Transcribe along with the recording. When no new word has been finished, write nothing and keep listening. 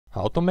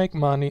how to make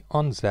money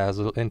on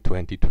Zazzle in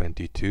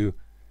 2022.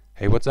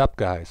 Hey, what's up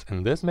guys?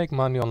 In this Make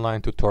Money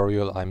Online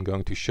tutorial I'm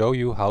going to show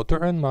you how to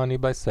earn money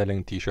by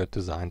selling t-shirt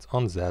designs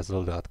on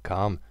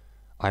Zazzle.com.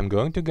 I'm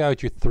going to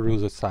guide you through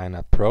the sign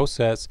up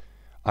process.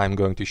 I'm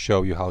going to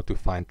show you how to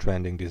find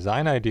trending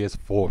design ideas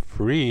for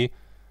free,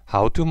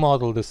 how to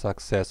model the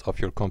success of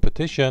your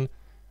competition,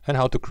 and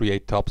how to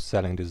create top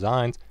selling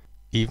designs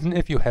even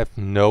if you have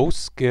no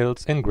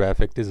skills in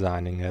graphic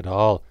designing at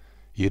all.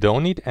 You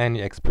don't need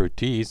any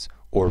expertise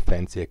or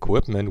fancy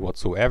equipment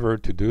whatsoever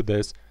to do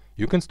this.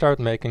 You can start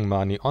making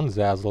money on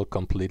Zazzle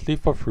completely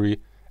for free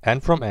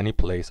and from any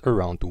place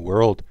around the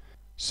world.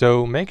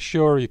 So make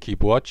sure you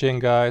keep watching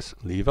guys,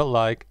 leave a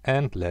like,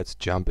 and let's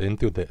jump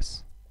into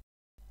this.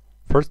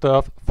 First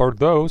off, for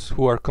those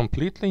who are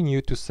completely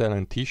new to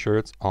selling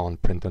t-shirts on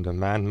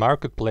print-on-demand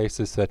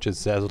marketplaces such as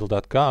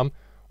Zazzle.com,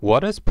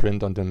 what is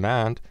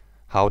print-on-demand,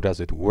 how does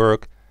it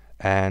work,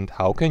 and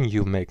how can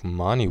you make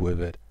money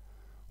with it?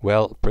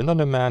 Well,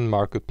 print-on-demand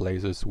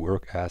marketplaces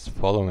work as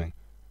following.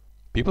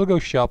 People go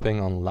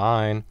shopping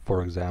online.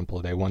 For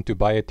example, they want to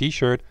buy a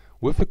t-shirt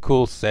with a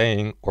cool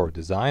saying or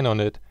design on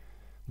it.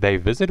 They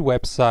visit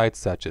websites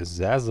such as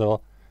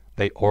Zazzle.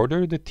 They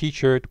order the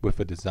t-shirt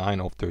with a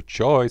design of their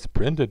choice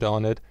printed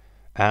on it,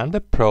 and the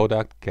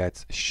product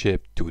gets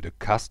shipped to the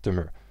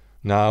customer.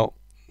 Now,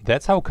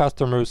 that's how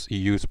customers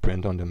use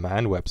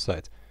print-on-demand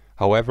websites.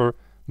 However,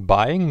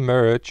 buying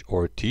merch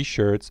or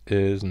t-shirts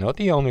is not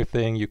the only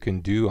thing you can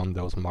do on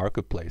those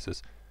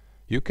marketplaces.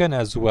 You can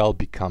as well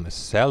become a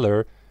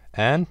seller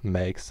and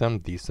make some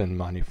decent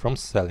money from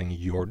selling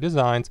your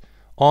designs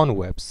on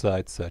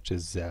websites such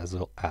as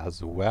Zazzle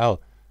as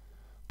well.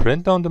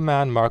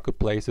 Print-on-demand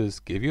marketplaces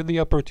give you the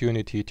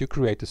opportunity to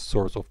create a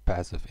source of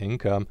passive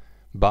income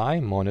by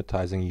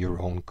monetizing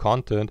your own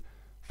content,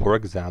 for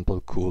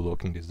example,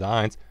 cool-looking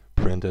designs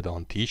printed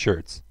on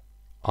t-shirts.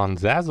 On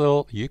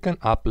Zazzle, you can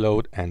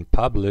upload and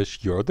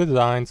publish your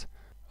designs.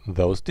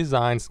 Those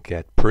designs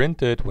get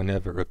printed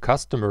whenever a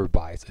customer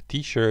buys a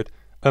t-shirt,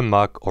 a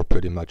mug, or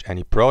pretty much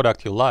any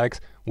product he likes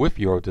with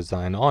your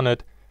design on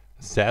it.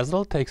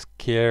 Zazzle takes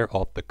care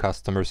of the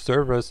customer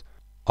service,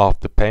 of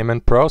the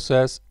payment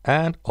process,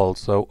 and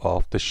also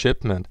of the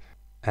shipment.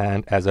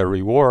 And as a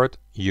reward,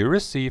 you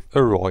receive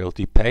a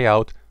royalty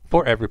payout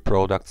for every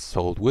product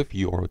sold with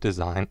your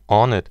design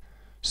on it.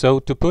 So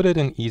to put it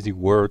in easy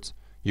words,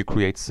 you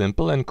create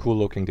simple and cool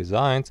looking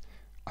designs.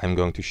 I'm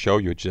going to show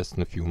you just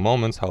in a few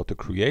moments how to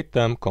create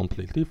them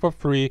completely for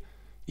free.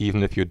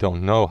 Even if you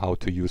don't know how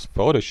to use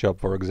Photoshop,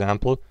 for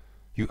example,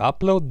 you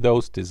upload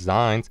those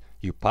designs,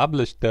 you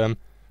publish them,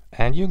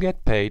 and you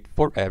get paid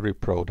for every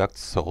product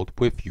sold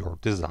with your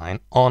design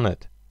on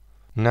it.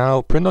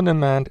 Now,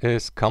 print-on-demand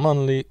is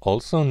commonly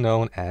also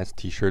known as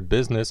t-shirt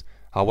business.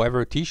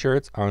 However,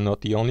 t-shirts are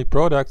not the only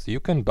products you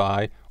can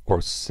buy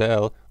or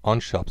sell on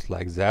shops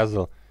like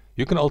Zazzle.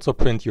 You can also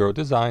print your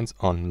designs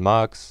on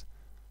mugs,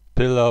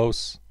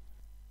 pillows,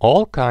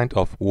 all kind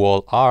of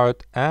wall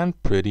art,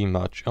 and pretty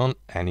much on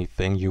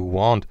anything you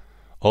want.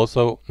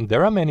 Also,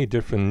 there are many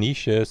different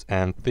niches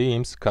and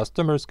themes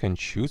customers can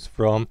choose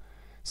from,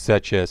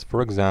 such as,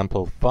 for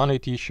example, funny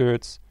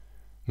t-shirts,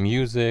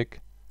 music,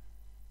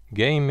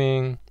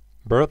 gaming,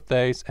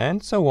 birthdays,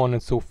 and so on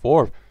and so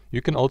forth.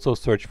 You can also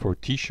search for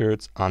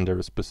t-shirts under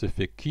a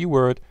specific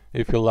keyword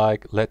if you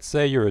like. Let's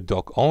say you're a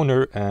dog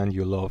owner and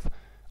you love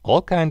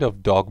all kind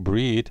of dog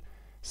breed.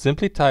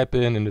 Simply type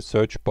in the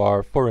search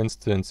bar, for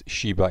instance,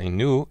 Shiba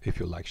Inu if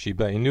you like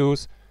Shiba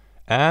Inus,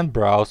 and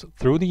browse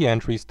through the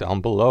entries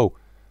down below.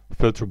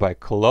 Filter by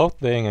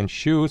clothing and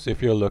shoes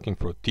if you're looking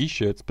for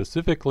t-shirts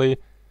specifically.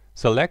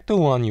 Select the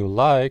one you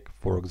like,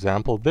 for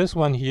example this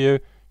one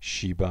here,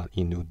 Shiba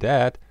Inu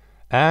Dad,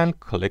 and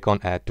click on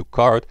Add to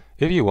Cart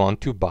if you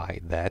want to buy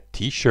that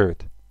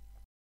t-shirt.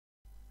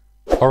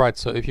 Alright,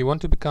 so if you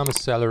want to become a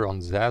seller on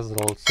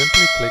Zazzle,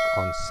 simply click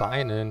on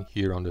Sign In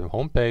here on the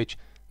homepage.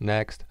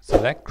 Next,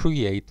 select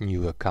Create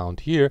New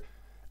Account here,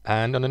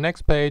 and on the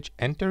next page,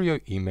 enter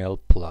your email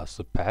plus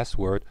a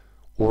password,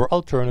 or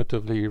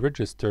alternatively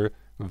register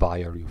via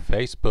your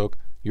Facebook,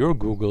 your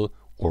Google,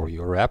 or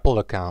your Apple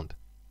account.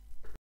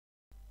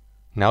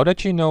 Now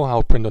that you know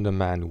how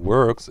print-on-demand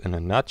works in a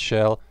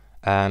nutshell,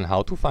 and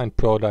how to find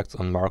products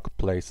on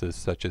marketplaces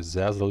such as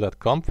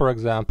Zazzle.com, for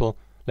example,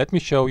 let me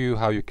show you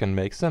how you can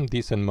make some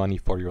decent money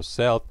for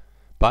yourself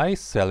by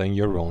selling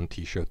your own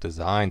t-shirt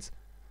designs.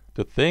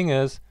 The thing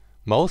is,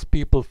 most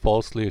people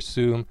falsely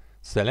assume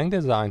selling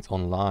designs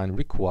online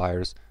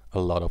requires a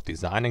lot of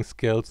designing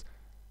skills,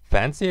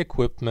 fancy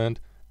equipment,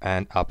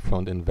 and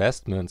upfront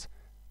investments.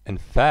 In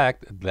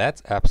fact,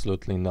 that's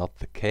absolutely not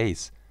the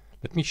case.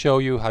 Let me show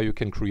you how you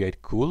can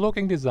create cool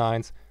looking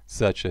designs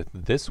such as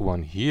this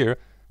one here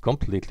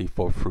completely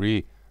for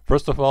free.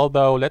 First of all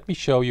though, let me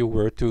show you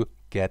where to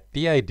get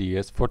the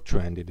ideas for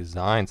trendy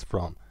designs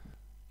from.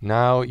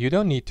 Now, you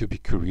don't need to be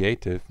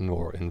creative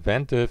nor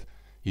inventive.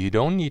 You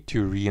don't need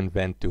to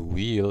reinvent the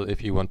wheel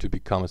if you want to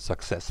become a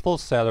successful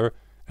seller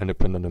in a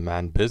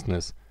print-on-demand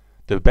business.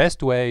 The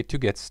best way to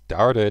get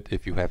started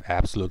if you have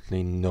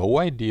absolutely no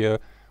idea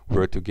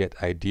where to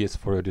get ideas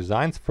for your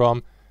designs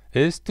from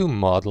is to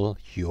model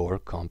your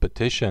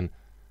competition.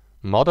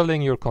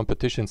 Modeling your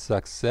competition's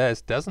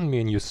success doesn't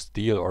mean you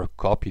steal or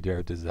copy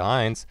their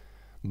designs,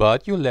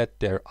 but you let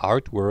their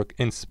artwork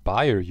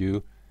inspire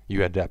you,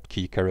 you adapt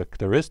key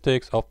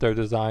characteristics of their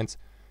designs,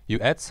 you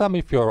add some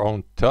of your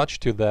own touch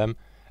to them,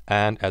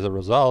 and as a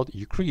result,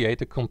 you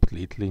create a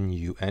completely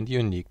new and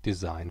unique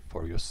design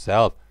for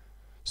yourself.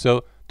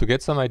 So, to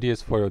get some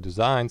ideas for your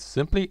designs,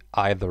 simply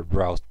either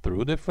browse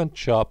through different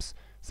shops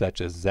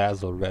such as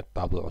Zazzle,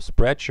 Redbubble, or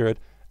Spreadshirt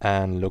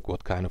and look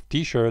what kind of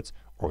t-shirts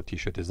or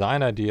t-shirt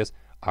design ideas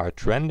are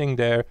trending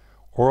there,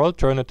 or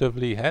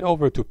alternatively head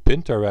over to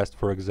Pinterest,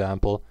 for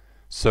example,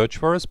 search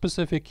for a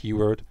specific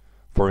keyword,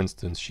 for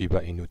instance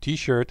Shiba Inu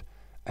t-shirt,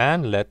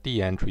 and let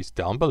the entries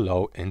down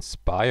below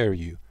inspire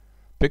you.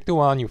 Pick the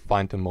one you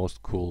find the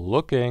most cool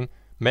looking,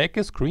 make a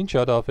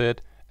screenshot of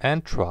it,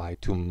 and try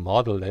to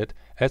model it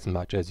as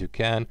much as you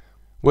can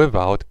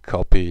without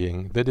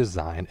copying the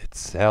design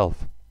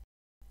itself.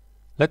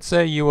 Let's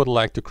say you would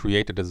like to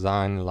create a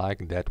design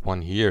like that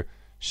one here,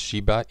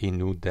 Shiba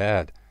Inu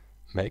Dad.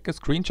 Make a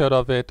screenshot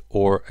of it,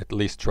 or at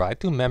least try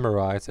to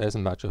memorize as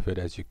much of it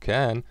as you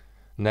can.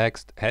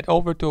 Next, head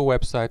over to a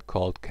website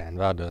called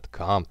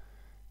canva.com.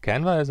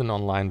 Canva is an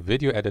online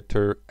video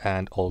editor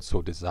and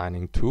also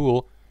designing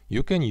tool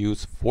you can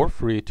use for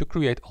free to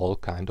create all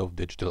kind of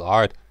digital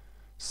art.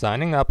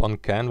 Signing up on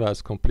Canva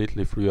is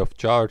completely free of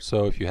charge,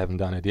 so if you haven't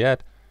done it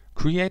yet,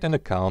 create an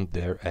account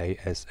there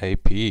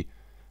ASAP.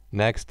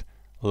 Next,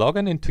 log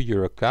in into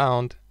your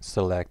account,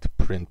 select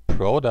Print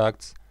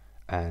Products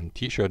and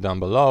T-shirt down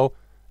below,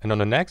 and on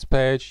the next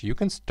page you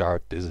can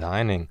start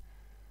designing.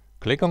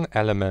 Click on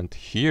Element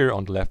here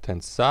on the left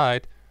hand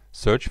side,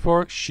 search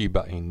for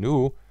Shiba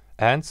Inu,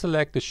 and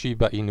select the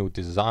Shiba Inu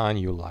design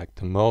you like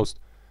the most.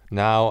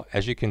 Now,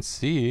 as you can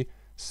see,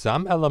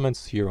 some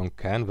elements here on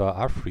Canva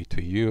are free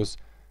to use.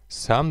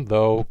 Some,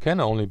 though, can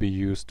only be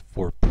used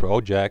for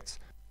projects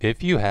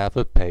if you have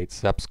a paid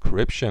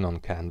subscription on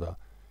Canva.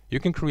 You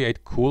can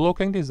create cool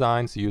looking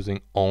designs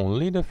using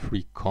only the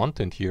free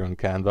content here on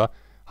Canva.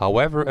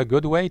 However, a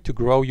good way to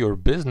grow your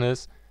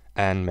business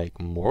and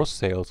make more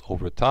sales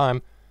over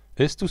time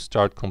is to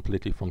start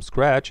completely from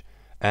scratch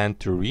and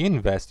to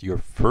reinvest your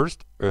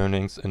first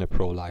earnings in a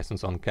pro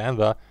license on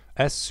Canva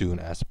as soon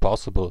as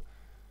possible.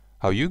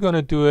 How you're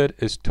gonna do it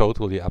is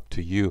totally up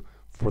to you.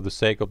 For the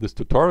sake of this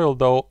tutorial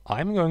though,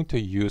 I'm going to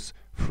use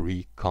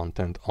free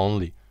content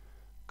only.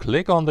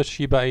 Click on the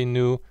Shiba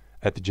Inu,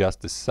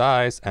 adjust the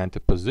size and the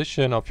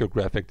position of your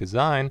graphic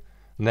design.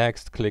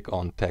 Next, click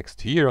on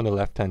text here on the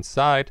left hand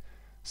side.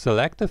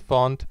 Select a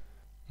font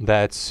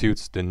that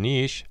suits the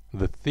niche,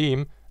 the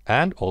theme,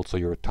 and also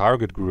your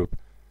target group.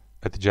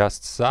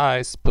 Adjust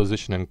size,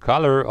 position and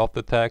color of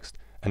the text,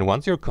 and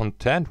once you're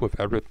content with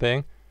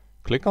everything,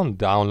 click on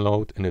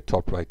download in the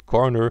top right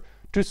corner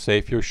to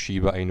save your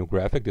Shiba Inu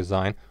graphic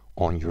design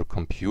on your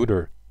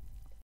computer.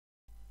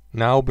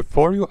 Now,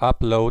 before you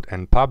upload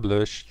and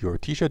publish your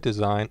t-shirt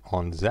design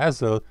on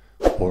Zazzle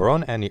or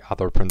on any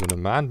other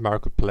print-on-demand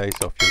marketplace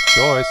of your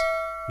choice,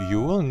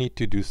 you will need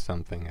to do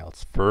something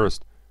else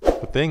first.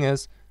 The thing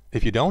is,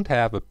 if you don't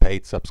have a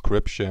paid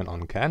subscription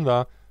on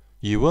Canva,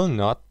 you will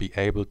not be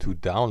able to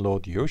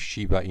download your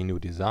Shiba Inu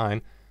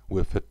design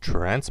with a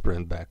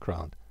transparent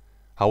background.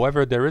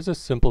 However, there is a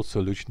simple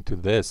solution to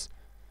this.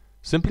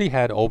 Simply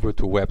head over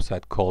to a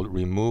website called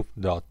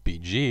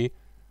remove.bg,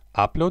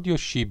 upload your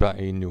Shiba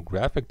Inu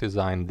graphic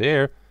design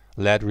there,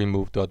 let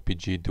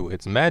remove.bg do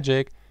its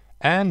magic,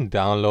 and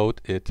download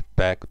it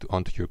back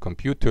onto your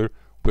computer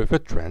with a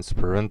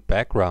transparent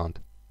background.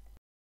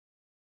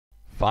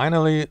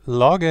 Finally,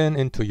 log in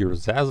into your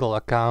Zazzle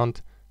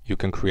account. You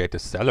can create a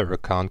seller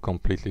account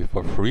completely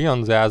for free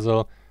on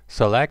Zazzle,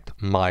 select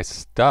My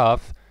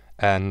Stuff,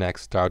 and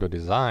next start a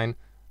design.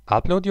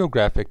 Upload your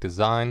graphic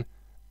design,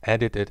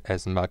 edit it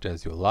as much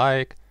as you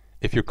like.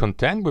 If you're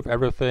content with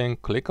everything,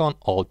 click on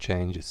All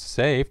Changes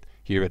Saved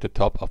here at the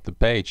top of the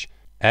page.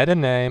 Add a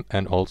name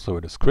and also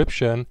a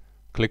description.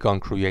 Click on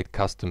Create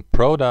Custom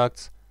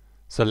Products.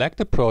 Select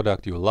the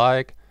product you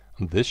like.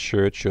 This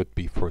shirt should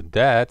be for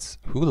dads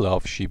who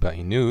love Shiba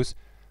Inus.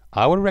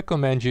 I would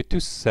recommend you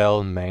to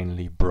sell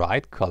mainly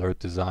bright colored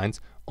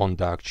designs on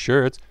dark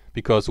shirts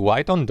because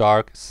white on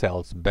dark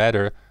sells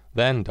better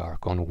than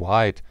dark on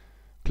white.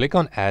 Click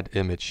on Add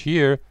Image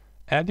here,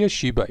 add your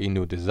Shiba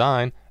Inu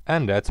design,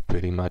 and that's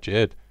pretty much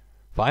it.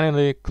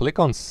 Finally, click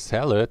on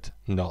Sell It,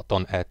 not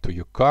on Add to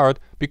your cart,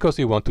 because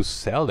you want to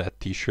sell that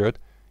t-shirt,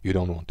 you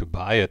don't want to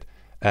buy it,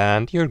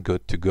 and you're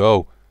good to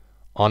go.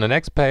 On the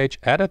next page,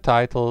 add a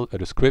title, a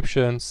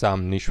description,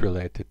 some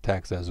niche-related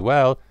tags as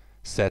well,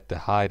 set the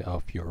height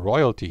of your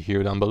royalty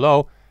here down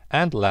below,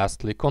 and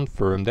lastly,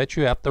 confirm that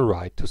you have the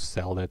right to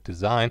sell that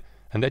design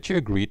and that you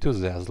agree to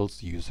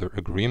Zazzle's user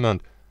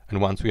agreement.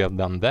 And once we have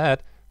done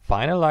that,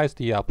 finalize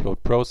the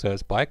upload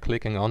process by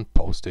clicking on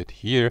Post It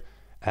here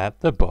at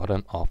the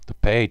bottom of the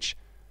page.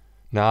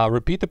 Now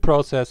repeat the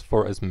process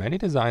for as many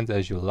designs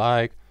as you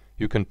like.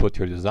 You can put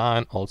your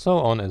design also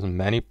on as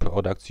many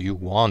products you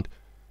want.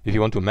 If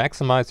you want to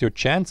maximize your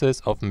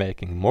chances of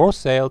making more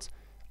sales,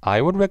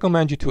 I would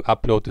recommend you to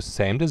upload the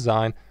same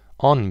design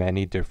on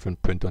many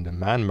different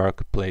print-on-demand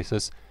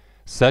marketplaces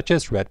such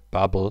as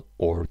Redbubble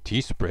or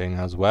Teespring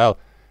as well,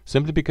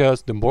 simply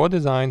because the more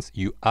designs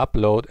you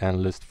upload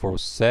and list for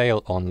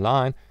sale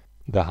online,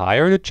 the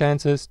higher the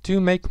chances to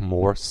make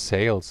more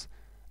sales.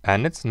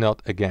 And it's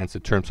not against the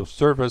terms of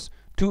service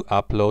to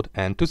upload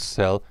and to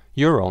sell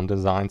your own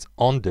designs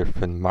on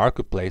different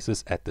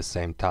marketplaces at the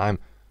same time,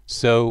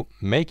 so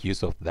make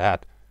use of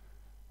that.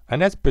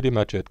 And that's pretty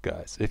much it,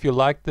 guys. If you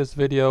liked this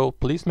video,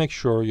 please make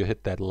sure you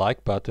hit that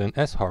like button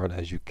as hard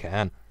as you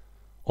can.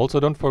 Also,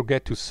 don't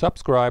forget to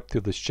subscribe to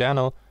this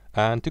channel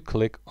and to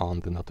click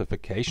on the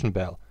notification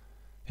bell.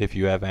 If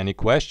you have any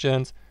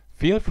questions,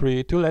 feel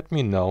free to let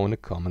me know in the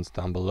comments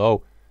down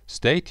below.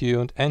 Stay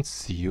tuned and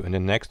see you in the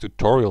next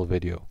tutorial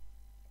video.